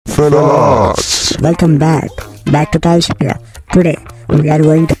fellas! Welcome back to Tilesopia. Today we are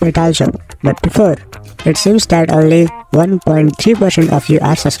going to play Tileshop, but before, it seems that only 1.3% of you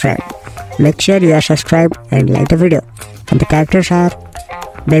are subscribed. Make sure you are subscribed and like the video. And the characters are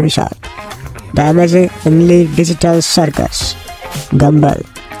Baby Shark, the amazingly digital Circus Gumball,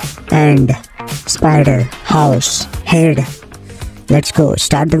 and Spider House Head. Let's go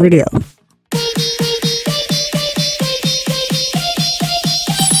start the video.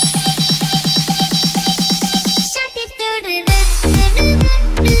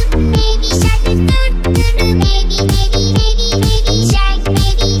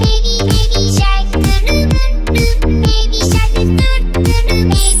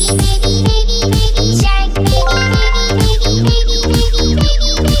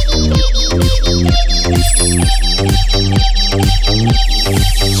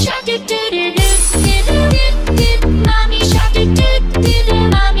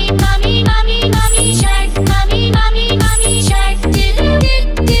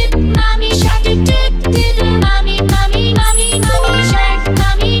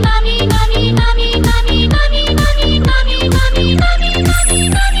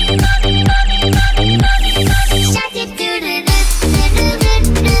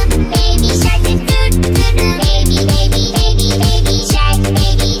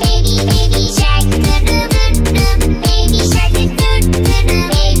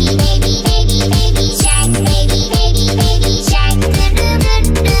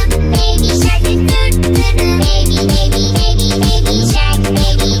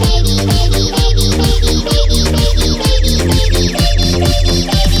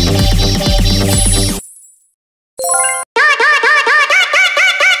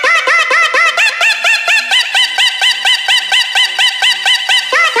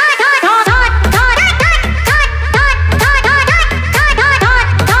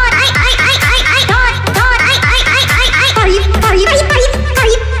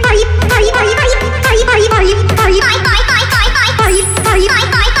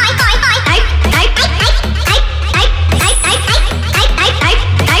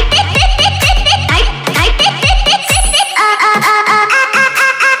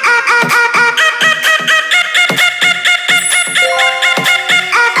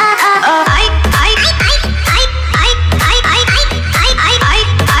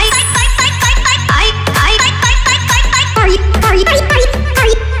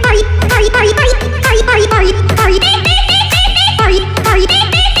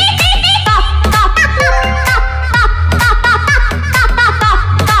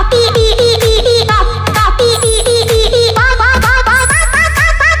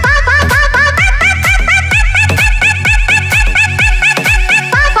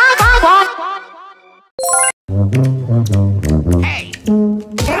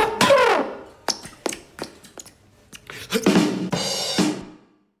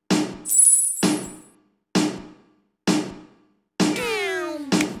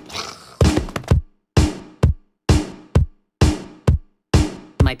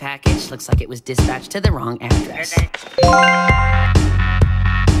 My package looks like it was dispatched to the wrong address.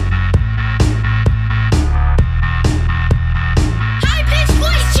 High-pitched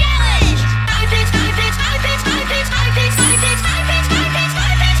voice challenge! High-pitched, high-pitched, high-pitched, high-pitched, high-pitched, high-pitched, high-pitched, high-pitched, high-pitched,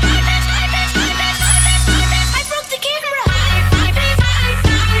 high-pitched, high-pitched, high-pitched, high-pitched, high-pitched. I broke the camera! High-pitched, high-pitched,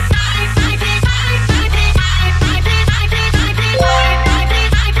 high-pitched, high-pitched, high-pitched,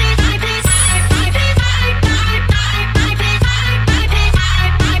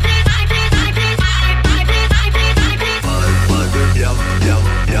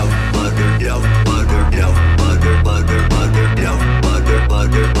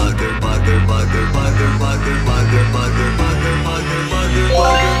 high-pitched,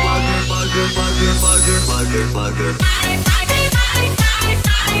 high-pitched, high-pitched, Bugger.